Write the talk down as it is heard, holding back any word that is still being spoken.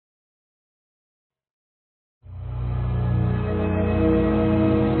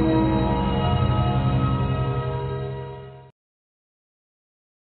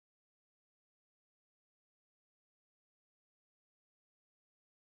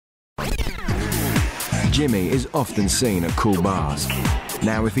Jimmy is often seen at cool bars.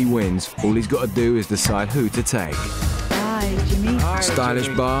 Now if he wins, all he's got to do is decide who to take. Hi, Jimmy. Stylish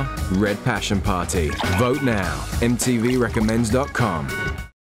bar, Red Passion Party. Vote now. mtvrecommends.com.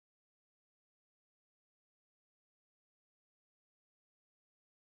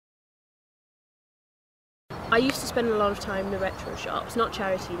 I used to spend a lot of time in the retro shops, not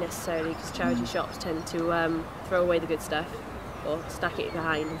charity necessarily, because charity shops tend to throw away the good stuff or stack it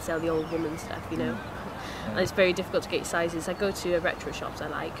behind and sell the old woman stuff, you know. And it's very difficult to get your sizes. I go to retro shops I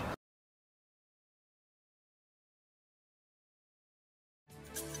like.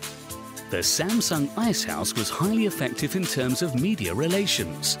 The Samsung Icehouse was highly effective in terms of media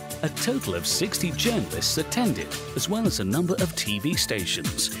relations. A total of 60 journalists attended, as well as a number of TV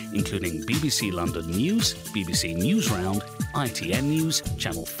stations, including BBC London News, BBC Newsround, ITN News,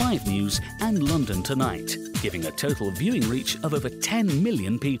 Channel 5 News and London Tonight, giving a total viewing reach of over 10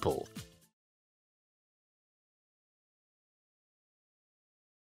 million people.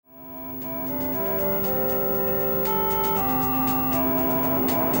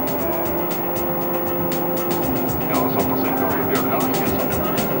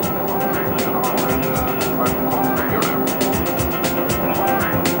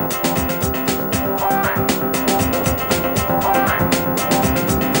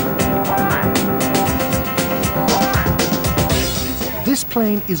 This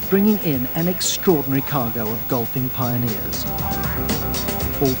plane is bringing in an extraordinary cargo of golfing pioneers.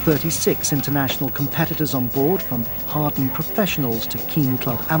 All 36 international competitors on board, from hardened professionals to keen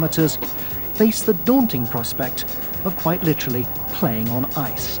club amateurs, face the daunting prospect of quite literally playing on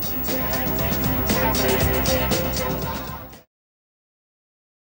ice.